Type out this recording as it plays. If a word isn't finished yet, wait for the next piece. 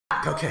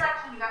Okay.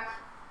 Section. You got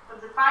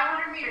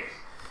 500 meters.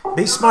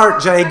 Be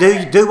smart, Jay.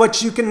 Do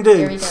what you can do.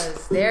 There he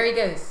goes. There he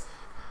goes.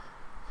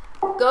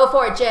 Go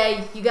for it,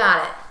 Jay. You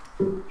got it.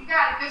 You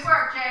got it. Good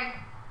work, Jay.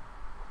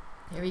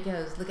 There he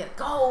goes. Look at it.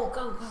 Go,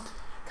 go, go.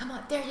 Come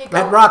on. There you go.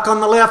 That rock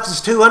on the left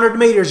is 200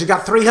 meters. You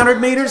got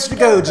 300 meters to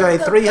go, Jay.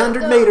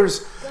 300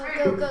 meters.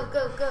 Go, go,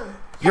 go, go.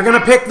 You're going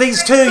to pick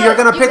these two. You're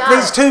going to pick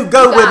these two.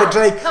 Go with it,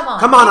 Jay. Come on.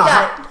 Come on.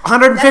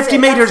 150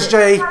 meters,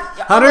 Jay.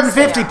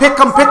 150. Pick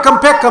them, pick them,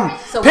 pick them.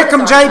 Pick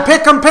them, Jay.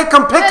 Pick them, pick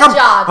them, pick them.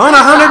 On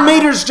 100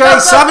 meters, Jay.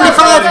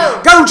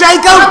 75. Go,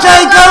 Jay. Go,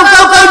 Jay. Go,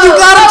 go, go. You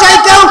got it, Jay.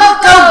 Go,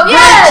 go.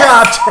 Great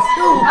job, Jay.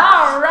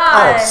 All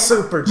right. Oh,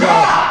 super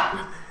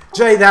job.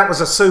 Jay, that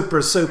was a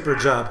super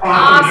job.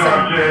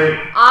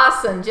 Awesome.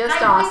 Awesome. Just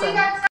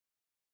awesome.